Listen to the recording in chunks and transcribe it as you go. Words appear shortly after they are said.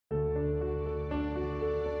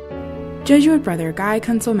Jesuit Brother Guy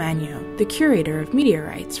Consolmagno, the curator of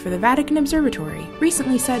meteorites for the Vatican Observatory,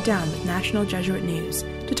 recently sat down with National Jesuit News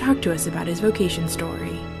to talk to us about his vocation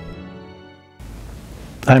story.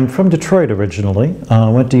 I'm from Detroit originally,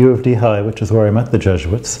 went to U of D High, which is where I met the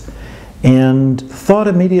Jesuits, and thought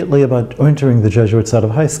immediately about entering the Jesuits out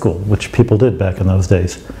of high school, which people did back in those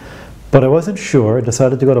days. But I wasn't sure. I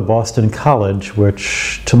decided to go to Boston College,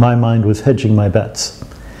 which to my mind was hedging my bets.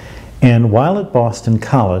 And while at Boston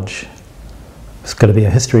College, I was going to be a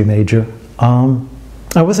history major, I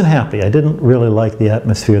wasn't happy. I didn't really like the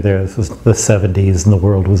atmosphere there. This was the 70s and the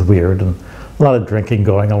world was weird, and a lot of drinking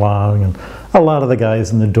going along, and a lot of the guys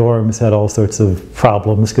in the dorms had all sorts of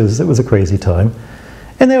problems because it was a crazy time.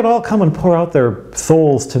 And they would all come and pour out their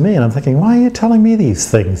souls to me, and I'm thinking, why are you telling me these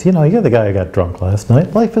things? You know, you're the guy who got drunk last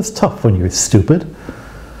night. Life is tough when you're stupid.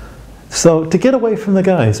 So to get away from the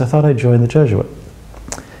guys, I thought I'd join the Jesuit.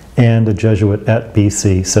 And a Jesuit at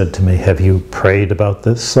BC said to me, "Have you prayed about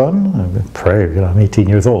this, son?" I pray, you know, I'm 18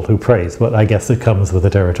 years old, who prays? But I guess it comes with the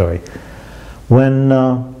territory. When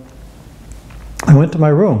I went to my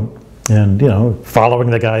room, and, you know,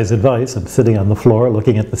 following the guy's advice, I'm sitting on the floor,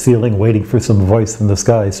 looking at the ceiling, waiting for some voice from the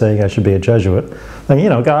sky saying I should be a Jesuit. Thinking, you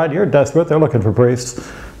know, God, you're desperate, they're looking for priests.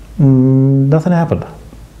 Nothing happened,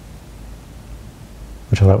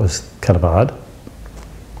 which I thought was kind of odd.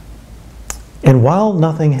 And while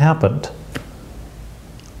nothing happened,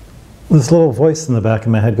 this little voice in the back of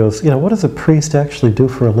my head goes, you know, what does a priest actually do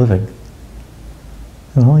for a living?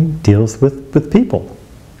 Well, he deals with people,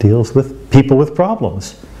 deals with people with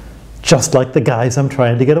problems, just like the guys I'm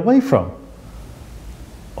trying to get away from.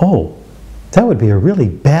 Oh, that would be a really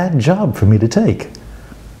bad job for me to take.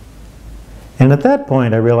 And at that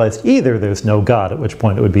point I realized either there's no God, at which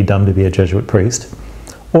point it would be dumb to be a Jesuit priest,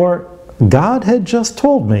 or God had just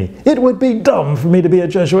told me it would be dumb for me to be a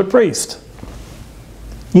Jesuit priest.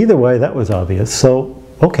 Either way, that was obvious. So,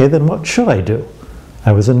 okay, then what should I do?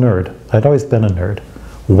 I was a nerd. I'd always been a nerd.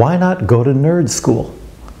 Why not go to nerd school?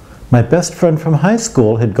 My best friend from high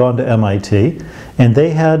school had gone to MIT, and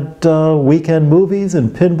they had weekend movies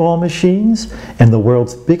and pinball machines and the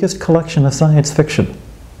world's biggest collection of science fiction.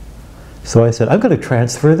 So I said, I'm going to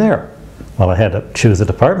transfer there. Well, I had to choose a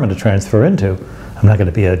department to transfer into. I'm not going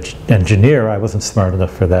to be an engineer. I wasn't smart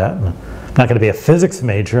enough for that. And I'm not going to be a physics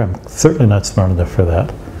major. I'm certainly not smart enough for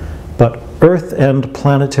that. But Earth and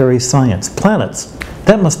Planetary Science, planets,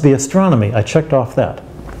 that must be astronomy. I checked off that.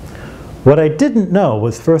 What I didn't know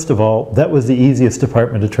was, first of all, that was the easiest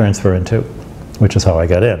department to transfer into, which is how I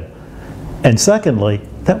got in. And secondly,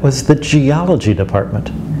 that was the geology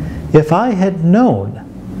department. If I had known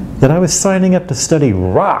that I was signing up to study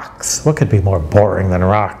rocks, what could be more boring than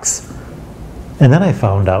rocks? And then I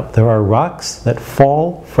found out there are rocks that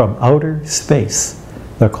fall from outer space.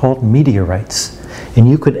 They're called meteorites. And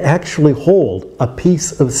you could actually hold a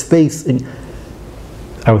piece of space in...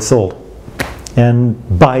 I was sold.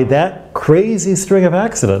 And by that crazy string of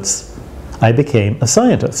accidents, I became a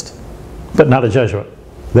scientist, but not a Jesuit.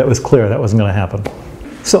 That was clear, that wasn't going to happen.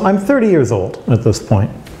 So I'm 30 years old at this point,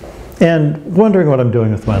 and wondering what I'm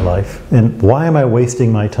doing with my life, and why am I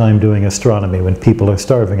wasting my time doing astronomy when people are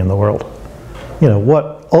starving in the world? You know,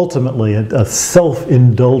 what ultimately a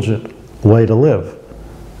self-indulgent way to live.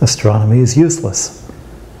 Astronomy is useless.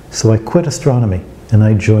 So I quit astronomy, and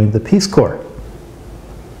I joined the Peace Corps.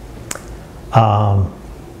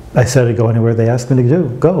 I said I'd go anywhere they asked me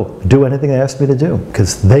to do anything they asked me to do,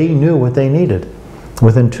 because they knew what they needed.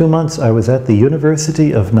 Within 2 months, I was at the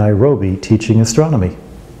University of Nairobi teaching astronomy.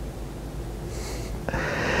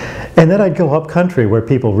 And then I'd go up country where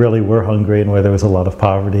people really were hungry and where there was a lot of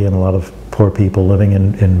poverty and a lot of poor people living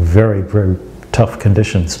in very, very tough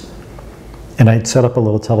conditions. And I'd set up a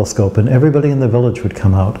little telescope, and everybody in the village would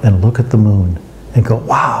come out and look at the moon and go,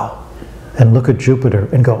 wow, and look at Jupiter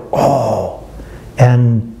and go, oh,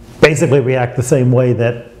 and basically react the same way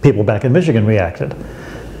that people back in Michigan reacted.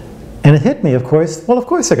 And it hit me, of course, well, of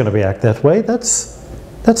course they're going to react that way.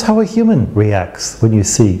 That's how a human reacts when you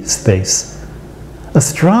see space.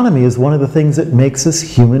 Astronomy is one of the things that makes us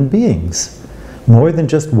human beings, more than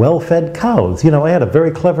just well-fed cows. You know, I had a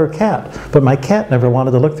very clever cat, but my cat never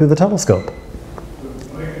wanted to look through the telescope.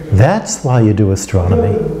 That's why you do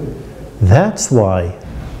astronomy. That's why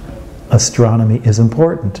astronomy is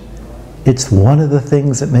important. It's one of the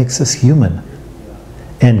things that makes us human.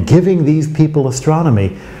 And giving these people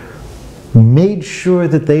astronomy made sure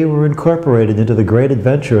that they were incorporated into the great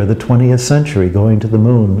adventure of the 20th century, going to the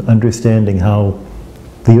moon, understanding how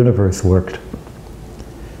the universe worked.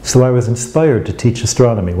 So I was inspired to teach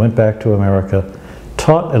astronomy, went back to America,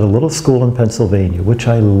 taught at a little school in Pennsylvania, which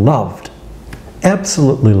I loved,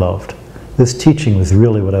 absolutely loved. This teaching was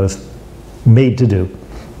really what I was made to do.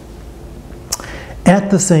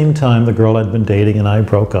 At the same time, the girl I'd been dating and I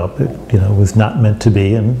broke up. It, was not meant to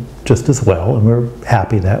be, and just as well, and we're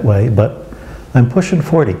happy that way, but I'm pushing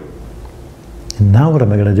 40. And now what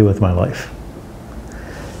am I going to do with my life?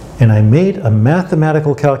 And I made a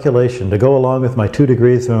mathematical calculation to go along with my 2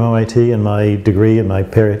 degrees from MIT and my degree and my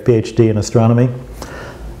PhD in astronomy.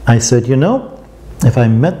 I said, if I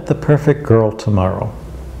met the perfect girl tomorrow,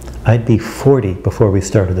 I'd be 40 before we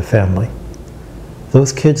started a family.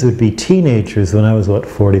 Those kids would be teenagers when I was,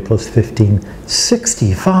 40 plus 15,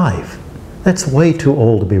 65. That's way too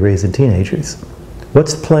old to be raising teenagers.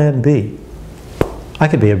 What's plan B? I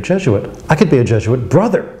could be a Jesuit. I could be a Jesuit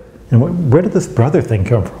brother. And where did this brother thing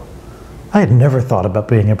come from? I had never thought about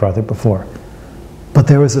being a brother before. But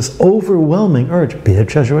there was this overwhelming urge, be a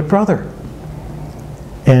Jesuit brother.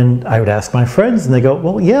 And I would ask my friends, and they go,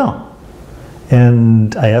 well, yeah.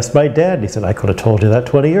 And I asked my dad, and he said, I could have told you that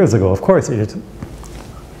 20 years ago. Of course.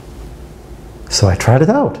 So I tried it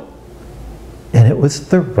out. And it was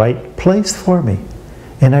the right place for me.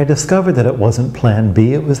 And I discovered that it wasn't plan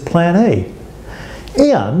B, it was plan A.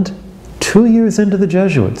 And 2 years into the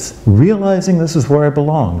Jesuits, realizing this is where I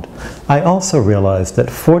belonged, I also realized that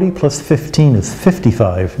 40 plus 15 is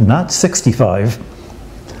 55, not 65.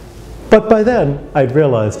 But by then, I'd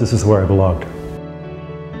realized this is where I belonged.